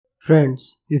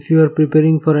Friends, if you are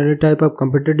preparing for any type of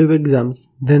competitive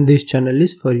exams, then this channel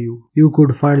is for you. You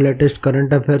could find latest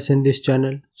current affairs in this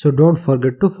channel, so don't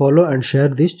forget to follow and share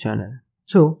this channel.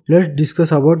 So, let's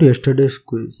discuss about yesterday's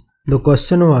quiz. The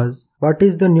question was, what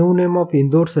is the new name of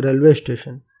Indore's railway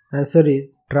station? Answer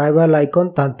is, tribal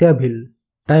icon Tantia Bhil.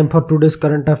 Time for today's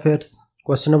current affairs.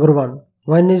 Question number 1.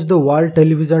 When is the World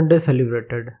Television Day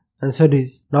celebrated? Answer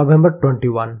is, November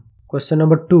 21. Question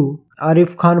number 2.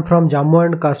 Arif Khan from Jammu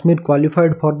and Kashmir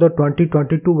qualified for the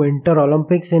 2022 Winter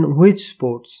Olympics in which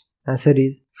sports? Answer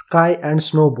is sky and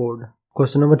snowboard.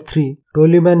 Question number 3.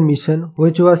 Toliman mission,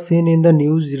 which was seen in the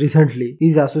news recently,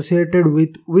 is associated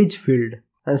with which field?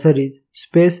 Answer is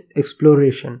space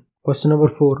exploration. Question number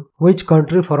 4. Which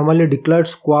country formally declared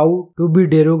squaw to be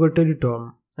derogatory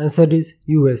term? Answer is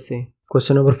USA.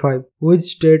 Question number 5. Which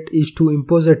state is to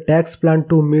impose a tax plan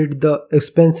to meet the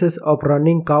expenses of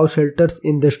running cow shelters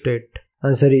in the state?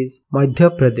 Answer is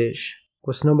Madhya Pradesh.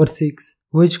 Question number 6.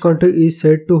 Which country is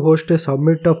said to host a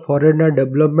summit of foreign and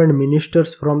development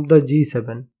ministers from the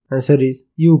G7? Answer is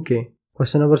UK.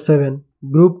 Question number 7.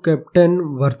 Group Captain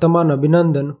Vartaman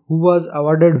Abhinandan, who was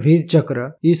awarded Veer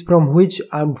Chakra, is from which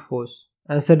armed force?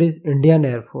 Answer is Indian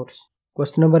Air Force.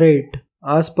 Question number 8.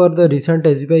 As per the recent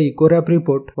SBI Ecorap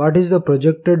report, what is the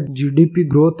projected GDP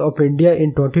growth of India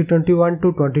in 2021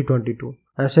 to 2022?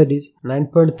 Answer is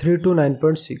 9.3 to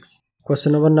 9.6.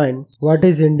 Question number 9. What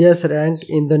is India's rank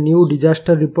in the new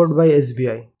disaster report by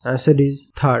SBI? Answer is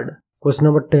 3rd. Question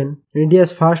number 10.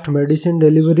 India's first medicine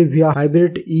delivery via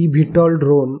hybrid eVTOL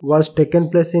drone was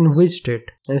taken place in which state?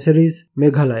 Answer is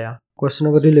Meghalaya. Question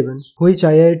number 11. Which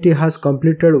IIT has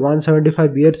completed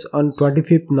 175 years on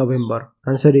 25th November?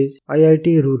 Answer is IIT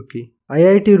Roorkee.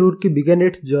 IIT Roorkee began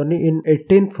its journey in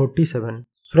 1847.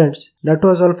 Friends, that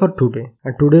was all for today.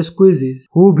 And today's quiz is,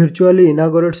 who virtually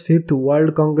inaugurates 5th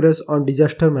World Congress on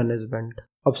Disaster Management?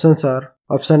 Options are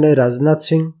Option A Rajnath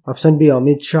Singh, Option B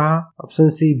Amit Shah, Option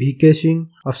C VK Singh,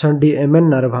 Option D MN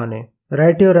Narvane.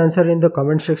 Write your answer in the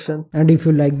comment section, and if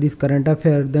you like this current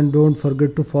affair, then don't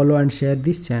forget to follow and share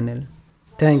this channel.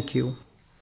 Thank you.